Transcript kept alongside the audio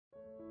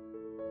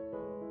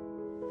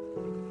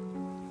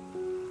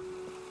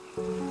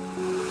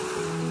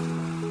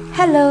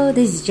Hello,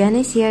 this is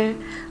Janice here.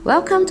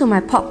 Welcome to my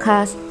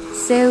podcast,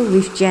 Sail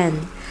with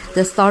Jan,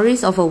 the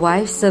stories of a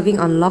wife serving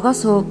on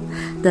Logos Hope,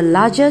 the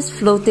largest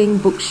floating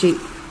book ship,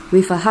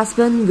 with her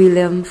husband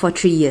William for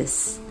 3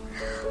 years.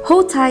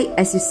 Hold tight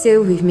as you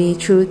sail with me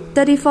through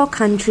 34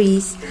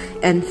 countries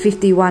and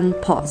 51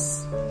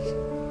 ports.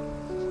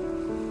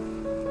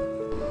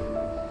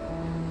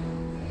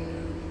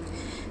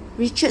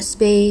 Richards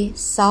Bay,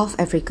 South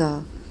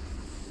Africa,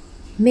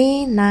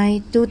 May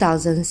 9,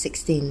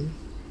 2016.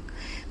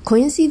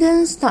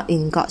 Coincidence not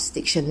in God's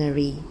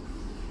dictionary.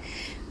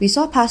 We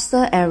saw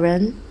Pastor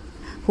Aaron,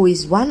 who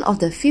is one of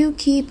the few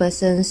key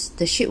persons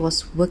the ship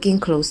was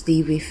working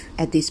closely with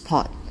at this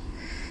port,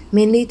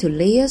 mainly to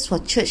liaise for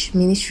church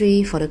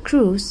ministry for the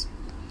cruise.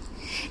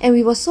 And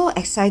we were so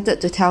excited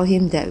to tell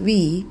him that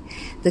we,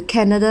 the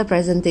Canada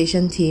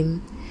presentation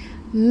team,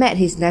 met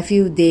his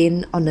nephew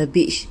Dane on the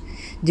beach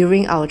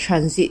during our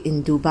transit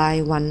in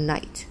Dubai one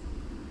night.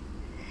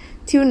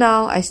 Till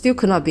now, I still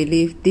could not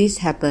believe this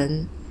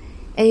happened,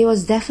 and it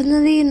was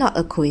definitely not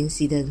a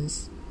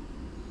coincidence.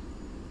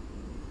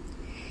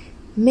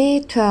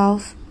 May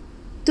 12,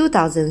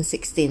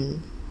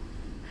 2016.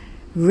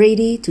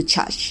 Ready to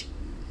charge.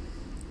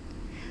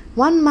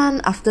 1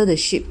 month after the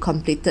ship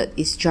completed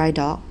its dry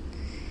dock,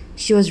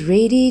 she was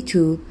ready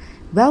to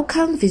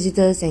welcome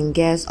visitors and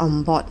guests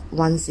on board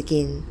once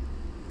again.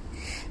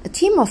 A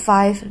team of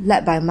 5,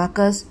 led by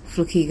Marcus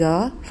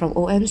Flukiger from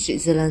OM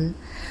Switzerland,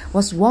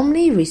 was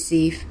warmly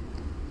received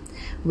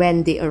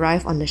when they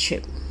arrived on the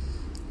ship.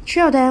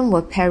 3 of them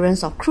were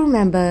parents of crew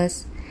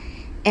members,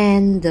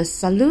 and the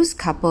Salus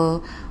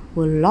couple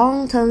were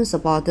long-term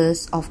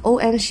supporters of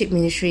OM Ship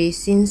Ministry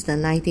since the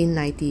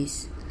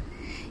 1990s.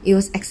 It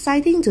was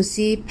exciting to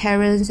see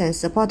parents and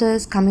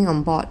supporters coming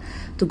on board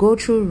to go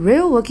through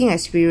real working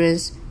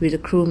experience with the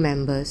crew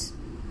members.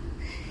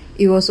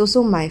 It was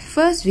also my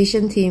first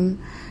vision team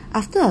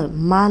after a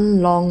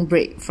month-long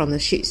break from the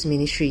ship's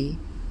ministry.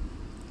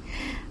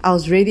 I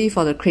was ready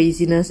for the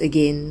craziness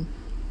again.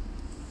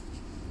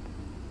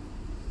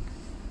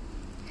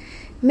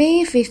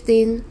 May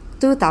 15,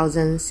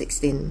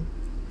 2016.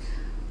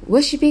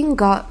 Worshipping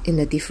God in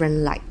a different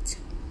light.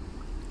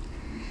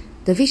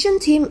 The vision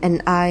team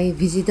and I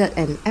visited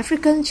an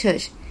African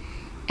church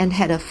and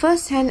had a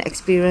first-hand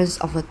experience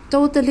of a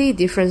totally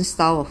different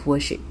style of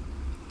worship.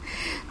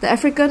 The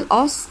Africans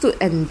all stood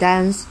and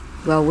danced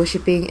while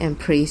worshipping and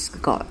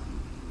praised God.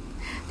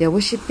 Their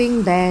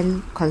worshipping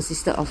band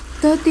consisted of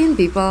 13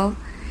 people,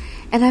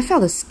 and I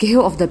felt the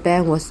scale of the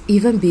band was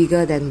even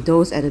bigger than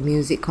those at a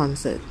music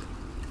concert.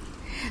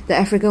 The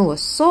African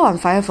was so on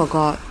fire for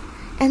God,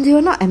 and they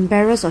were not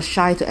embarrassed or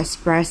shy to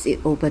express it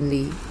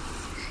openly.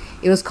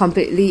 It was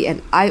completely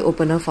an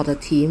eye-opener for the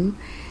team,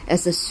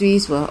 as the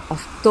Swiss were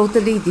of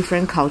totally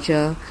different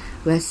culture,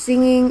 where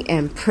singing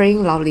and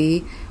praying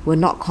loudly were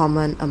not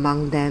common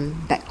among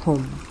them back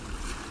home.